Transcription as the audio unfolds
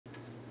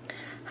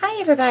Hi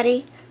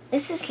everybody,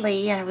 this is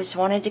Lee and I was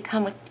wanted to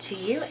come to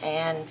you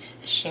and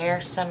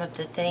share some of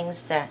the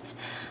things that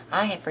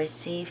I have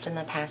received in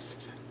the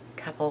past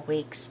couple of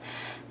weeks.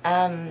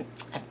 I've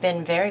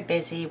been very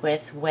busy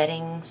with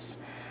weddings,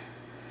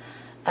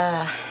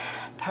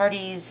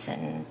 parties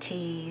and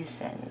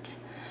teas, and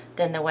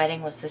then the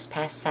wedding was this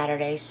past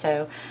Saturday,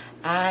 so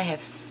I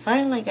have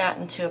finally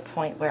gotten to a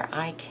point where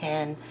I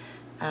can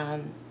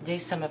do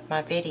some of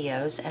my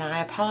videos, and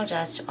I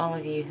apologize to all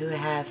of you who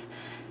have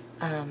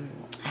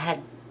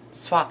had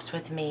swaps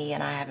with me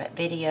and I haven't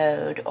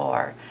videoed,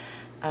 or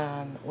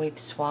we've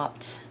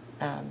swapped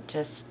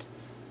just,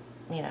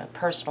 you know,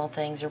 personal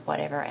things or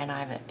whatever, and I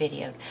haven't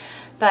videoed.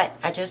 But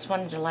I just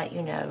wanted to let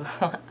you know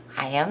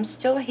I am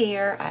still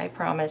here, I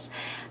promise.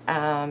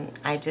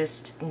 I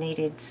just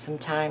needed some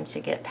time to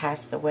get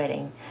past the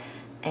wedding,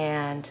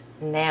 and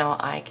now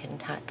I can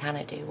kind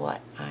of do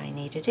what I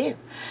need to do.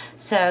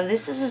 So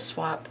this is a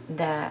swap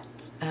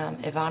that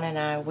Yvonne and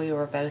I, we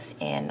were both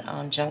in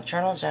on Junk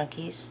Journal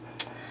Junkies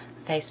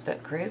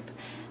Facebook group,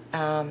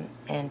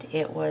 and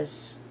it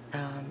was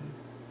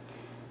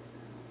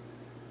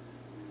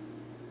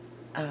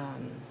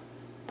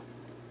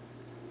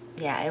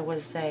yeah, it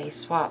was a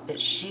swap that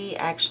she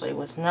actually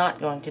was not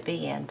going to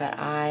be in, but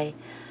I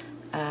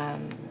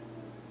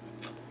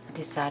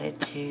decided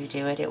to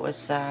do it. It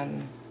was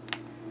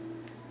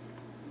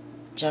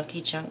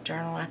Junky Junk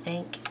Journal, I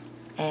think.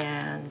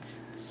 And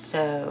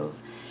so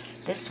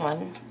this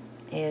one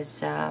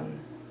is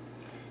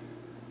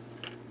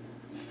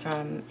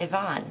from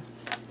Yvonne.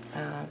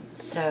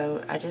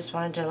 So I just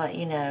wanted to let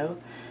you know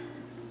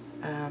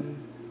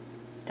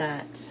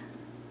that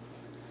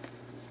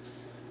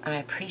I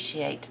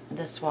appreciate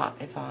the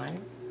swap,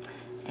 Yvonne,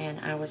 and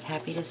I was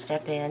happy to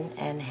step in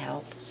and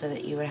help so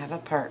that you would have a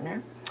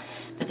partner.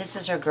 But this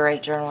is her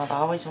great journal. I've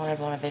always wanted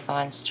one of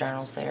Yvonne's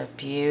journals. They are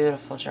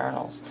beautiful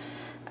journals.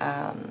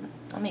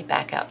 Let me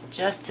back up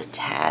just a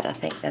tad. I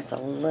think that's a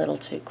little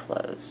too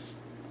close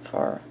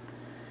for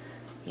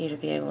you to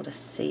be able to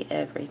see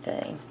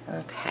everything.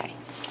 Okay.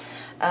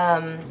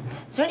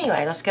 So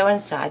anyway, let's go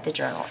inside the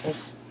journal.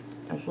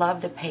 I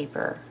love the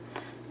paper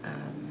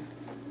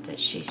that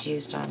she's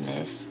used on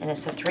this, and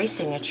it's a 3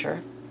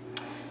 signature.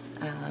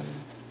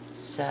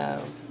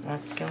 So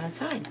let's go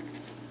inside.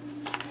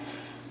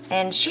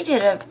 And she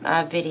did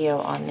a video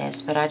on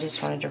this, but I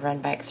just wanted to run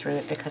back through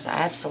it because I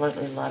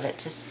absolutely love it.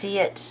 To see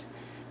it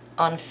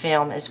on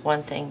film is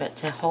one thing, but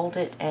to hold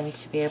it and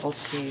to be able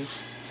to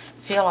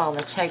feel all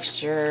the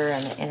texture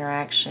and the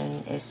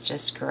interaction is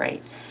just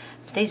great.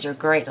 These are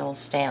great little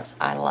stamps.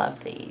 I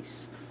love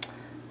these.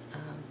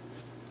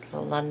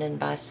 The London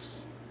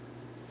bus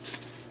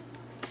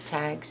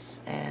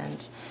tags,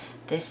 and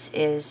this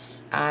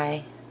is,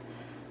 I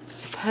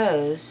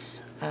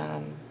suppose,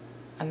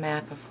 a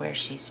map of where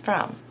she's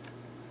from.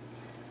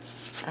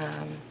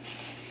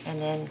 And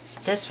then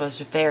this was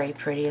very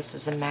pretty. This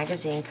is a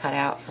magazine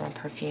cutout from a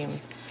perfume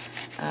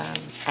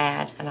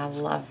ad, and I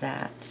love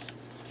that.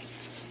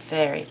 It's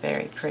very,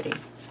 very pretty.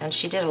 And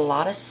she did a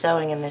lot of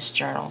sewing in this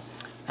journal.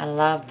 I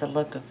love the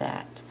look of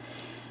that.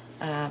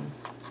 I'm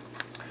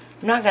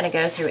not going to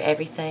go through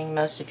everything.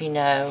 Most of you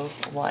know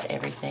what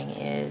everything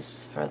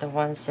is. For the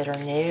ones that are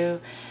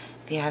new,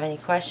 if you have any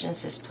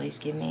questions, just please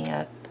give me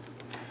a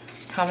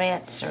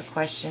comment or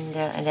question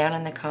down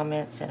in the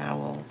comments, and I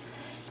will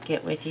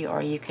get with you,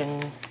 or you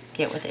can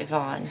get with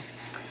Yvonne.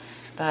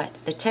 But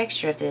the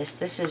texture of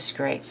this is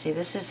great. See,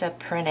 this is a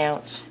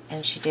printout,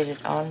 and she did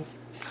it on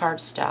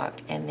cardstock,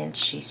 and then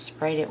she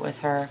sprayed it with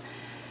her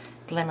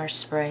glimmer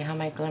spray,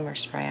 homemade glimmer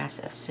spray, I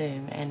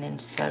assume, and then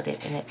sewed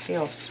it, and it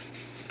feels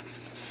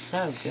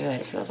so good.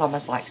 It feels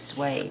almost like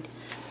suede.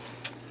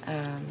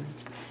 And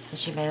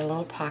she made a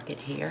little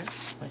pocket here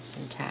with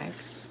some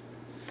tags.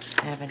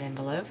 I have an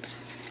envelope.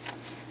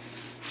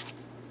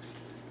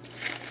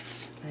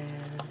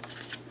 And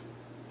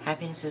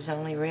happiness is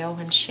only real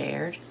when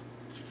shared.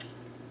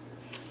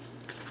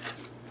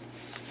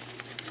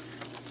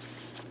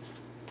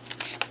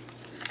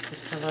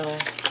 Just a little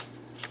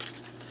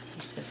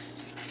piece of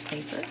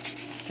paper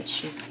that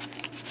she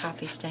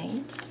copy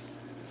stained.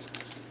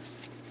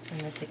 And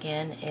this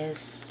again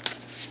is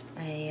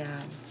a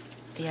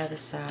the other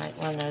side.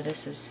 Well, no,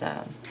 this is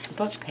a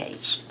book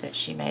page that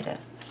she made a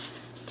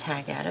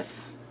tag out of.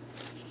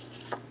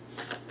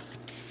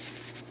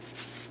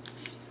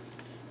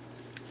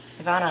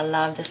 Yvonne, I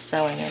love the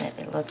sewing in it.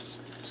 It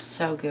looks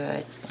so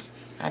good.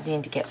 I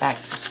need to get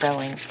back to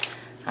sewing.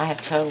 I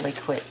have totally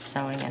quit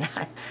sewing, and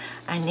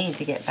I need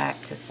to get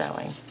back to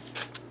sewing.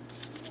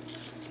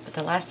 But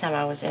the last time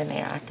I was in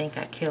there, I think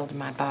I killed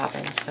my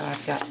bobbin, so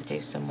I've got to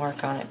do some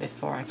work on it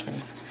before I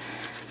can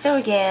sew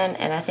again,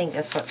 and I think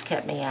that's what's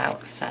kept me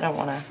out, because I don't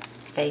want to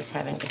face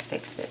having to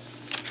fix it.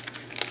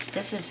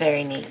 This is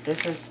very neat.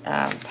 This is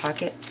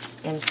pockets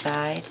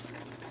inside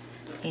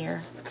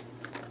here.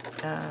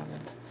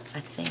 I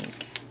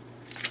think.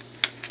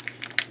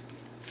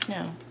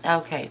 No.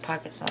 Okay,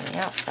 pockets on the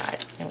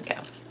outside. There we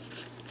go.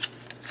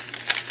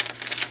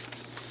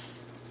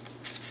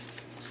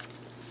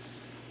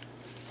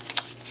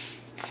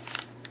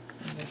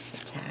 And this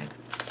is a tag.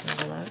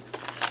 envelope.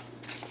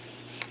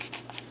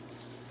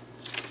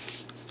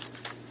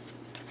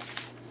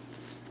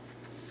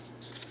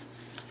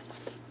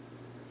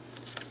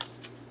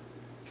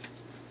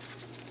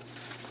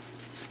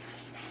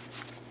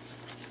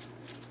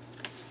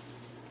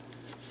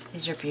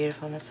 These are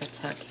beautiful, and this is a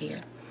tuck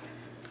here.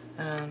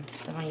 I'm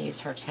going to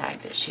use her tag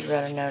that she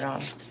wrote a note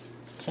on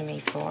to me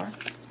for.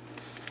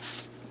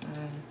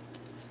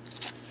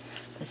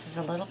 This is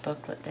a little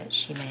booklet that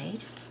she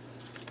made.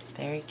 It's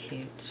very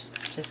cute.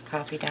 It's just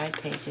copy dyed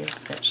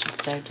pages that she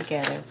sewed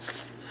together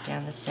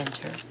down the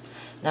center.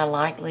 And I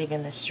like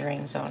leaving the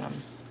strings on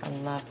them. I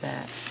love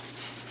that.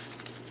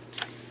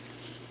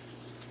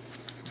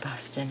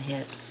 Busting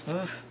hips.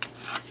 Oof.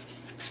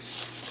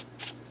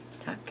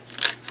 Tuck.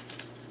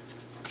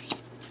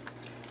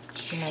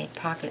 She made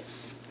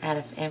pockets out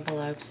of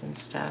envelopes and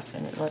stuff,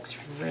 and it looks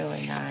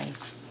really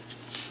nice.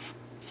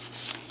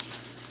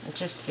 It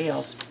just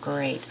feels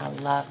great. I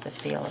love the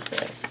feel of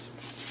this.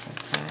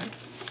 Tag.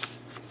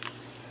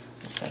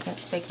 The second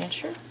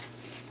signature.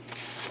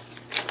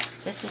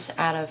 This is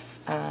out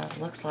of,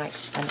 looks like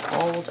an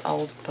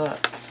old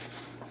book.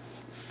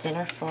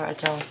 Dinner for a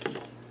Donkey.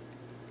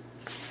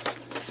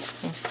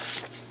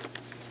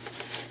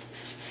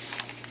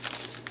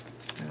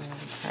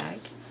 Another tag.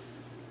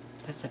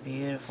 That's a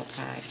beautiful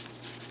tag.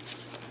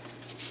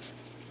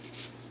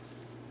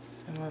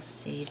 And let's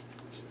see.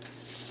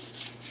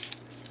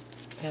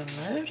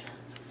 Download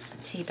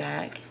a tea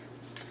bag.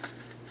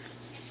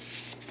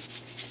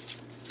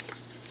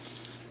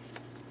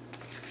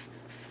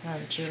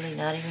 Julie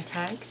Nutting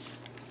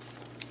tags.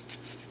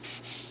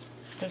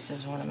 This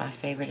is one of my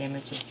favorite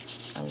images.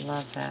 I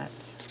love that.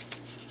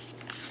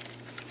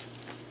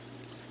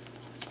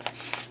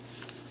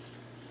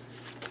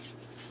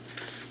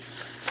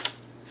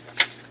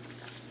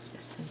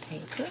 This in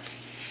paper.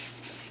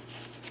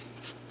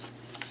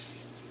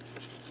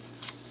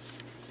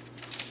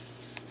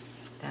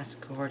 That's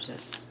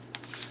gorgeous.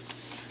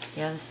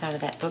 The other side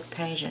of that book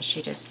page, and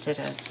she just did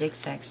a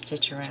zigzag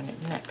stitch around it.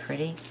 Isn't that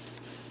pretty?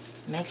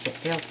 It makes it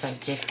feel so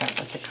different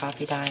with the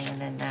copy dyeing and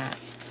then that.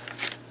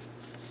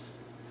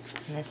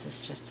 And this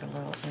is just a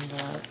little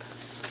envelope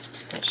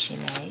that she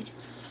made.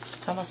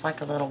 It's almost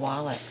like a little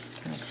wallet. It's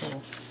kind of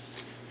cool.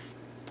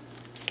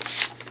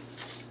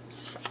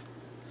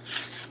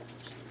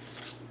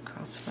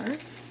 Crossword.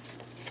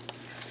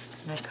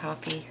 And a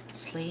copy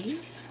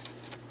sleeve.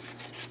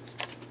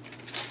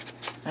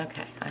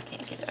 Okay, I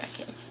can't get it back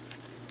in.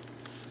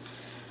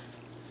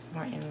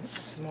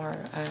 Some more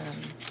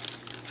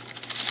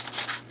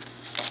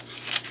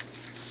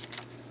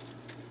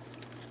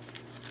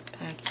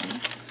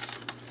packets.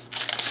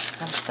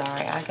 I'm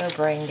sorry, I go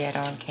brain dead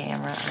on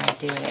camera. I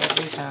do it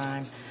every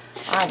time.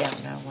 I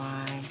don't know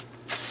why,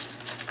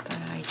 but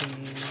I do.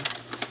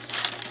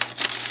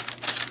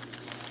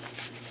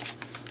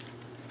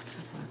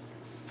 Couple of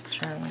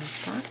journaling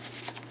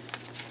spots.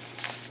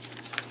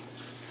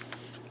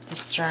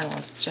 This journal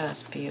is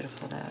just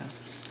beautiful, though.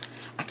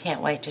 I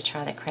can't wait to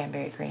try the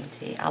cranberry green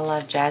tea. I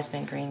love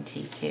jasmine green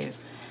tea, too.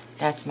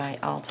 That's my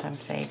all-time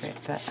favorite,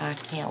 but I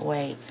can't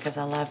wait because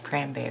I love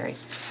cranberry.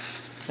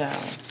 So,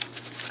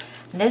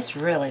 this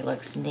really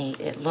looks neat.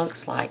 It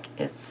looks like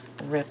it's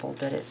rippled,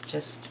 but it's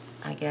just,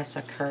 I guess,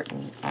 a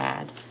curtain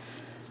ad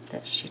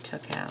that she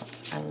took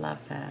out. I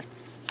love that.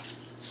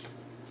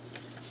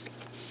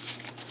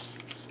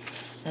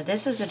 Now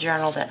this is a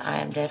journal that I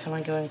am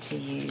definitely going to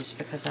use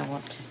because I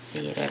want to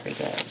see it every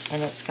day.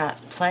 And it's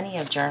got plenty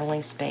of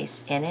journaling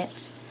space in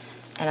it,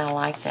 and I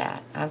like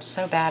that. I'm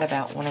so bad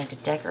about wanting to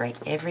decorate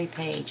every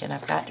page, and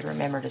I've got to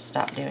remember to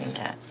stop doing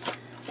that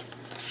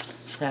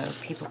so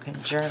people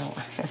can journal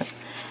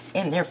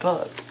in their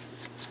books.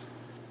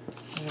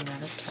 And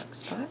another tuck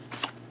spot.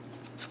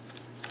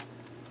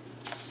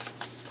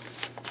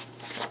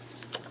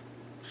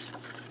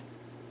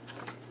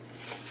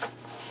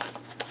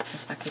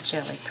 It's like a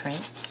jelly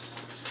print.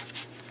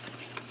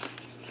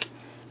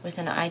 With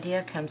an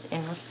idea comes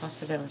endless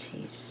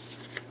possibilities.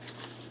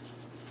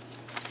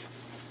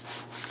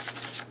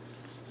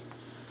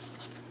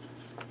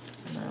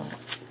 A little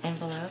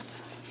envelope.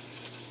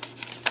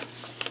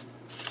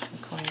 A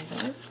coin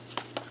envelope.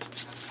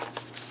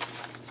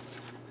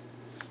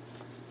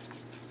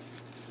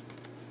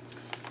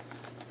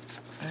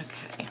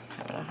 Okay,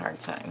 having a hard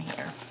time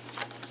here.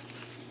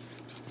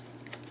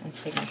 And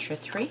signature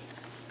 3.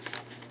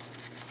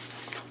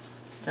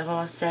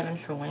 007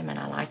 for women,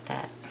 I like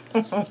that.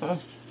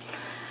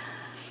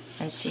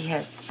 And she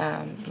has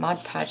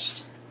Mod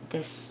Podged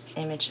this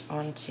image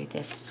onto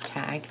this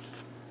tag.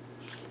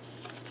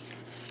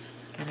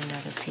 Got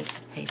another piece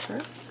of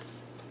paper.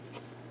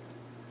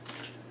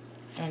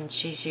 And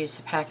she's used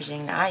the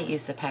packaging. I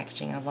use the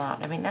packaging a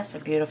lot. I mean, that's a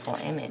beautiful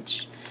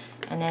image.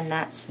 And then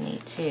that's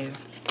neat too.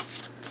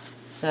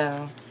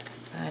 So,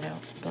 I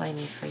don't blame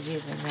you for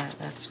using that.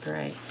 That's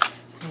great.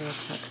 Little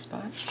tuck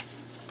spot.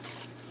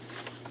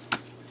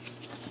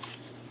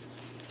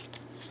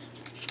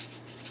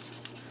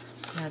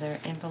 Another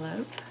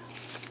envelope.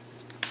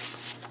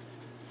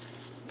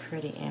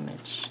 Pretty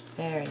image.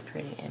 Very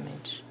pretty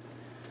image.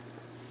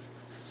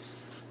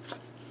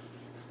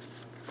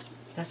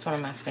 That's one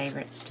of my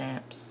favorite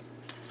stamps.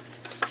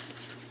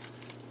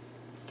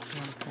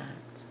 Love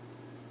that.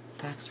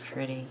 That's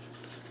pretty.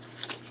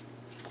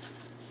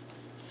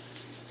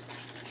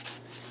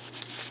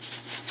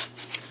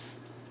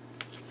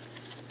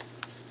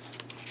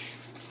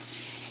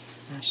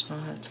 National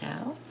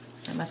Hotel.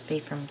 That must be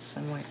from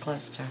somewhere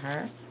close to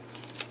her.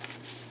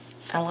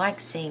 I like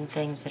seeing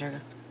things that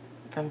are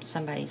from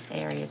somebody's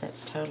area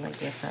that's totally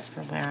different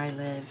from where I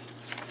live.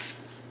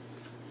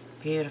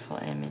 Beautiful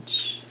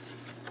image.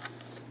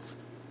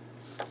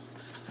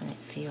 And it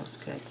feels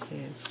good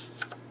too.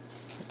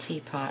 The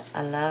teapots.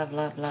 I love,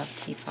 love, love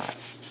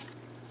teapots.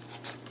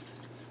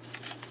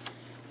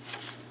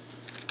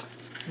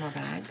 Some more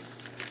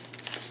bags.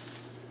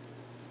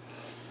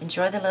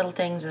 Enjoy the little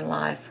things in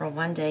life, for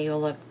one day you'll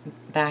look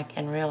back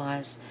and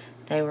realize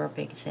they were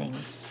big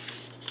things.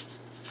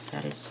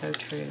 That is so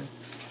true.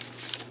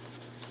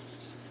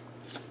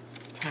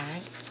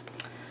 Tag.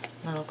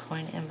 Little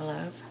coin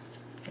envelope.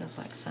 Feels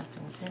like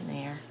something's in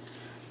there.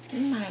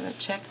 I haven't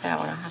checked that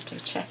one. I'll have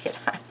to check it.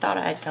 I thought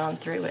I had gone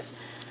through it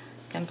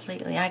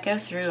completely. I go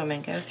through them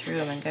and go through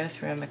them and go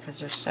through them because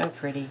they're so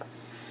pretty.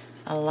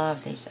 I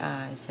love these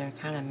eyes. They're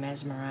kind of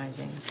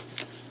mesmerizing.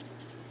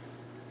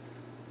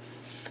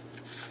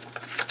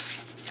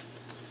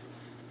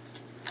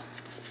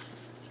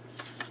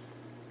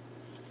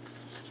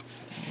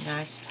 Very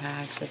nice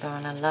tags,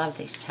 Yvonne. I love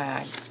these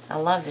tags. I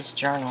love this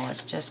journal.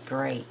 It's just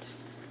great.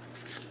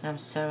 And I'm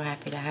so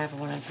happy to have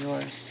one of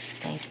yours.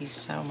 Thank you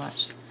so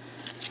much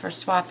for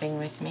swapping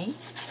with me.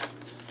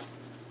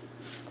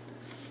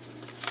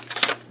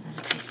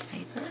 Another piece of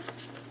paper.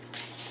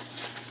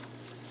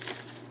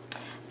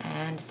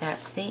 And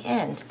that's the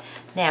end.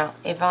 Now,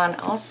 Yvonne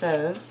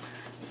also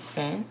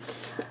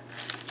sent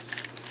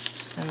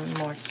some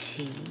more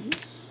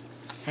teas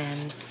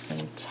and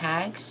some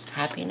tags,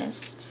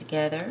 happiness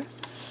together,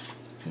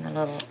 and the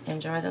little,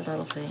 enjoy the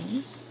little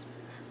things.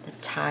 The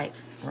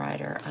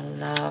typewriter, I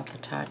love the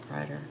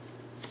typewriter.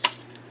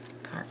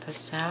 Carte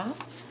postale,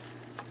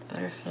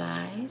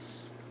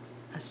 butterflies.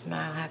 A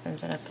smile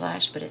happens in a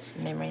flash, but it's a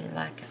memory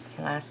that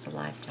can last a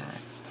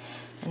lifetime.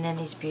 And then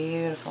these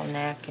beautiful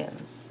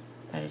napkins.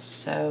 That is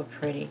so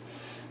pretty.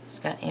 It's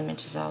got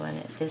images all in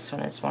it. This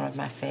one is one of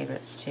my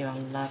favorites too. I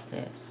love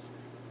this.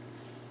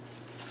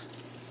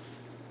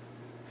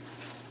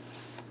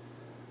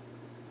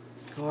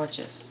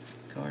 Gorgeous,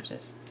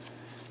 gorgeous.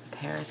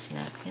 Paris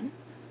napkin,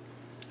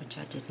 which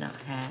I did not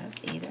have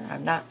either. I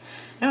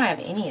don't have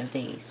any of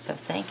these, so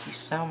thank you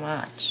so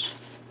much.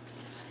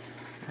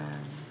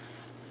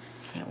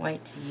 Can't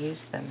wait to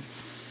use them.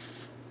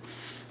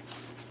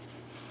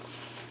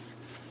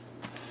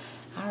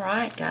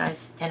 Alright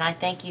guys, and I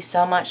thank you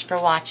so much for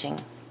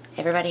watching.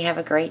 Everybody have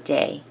a great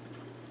day.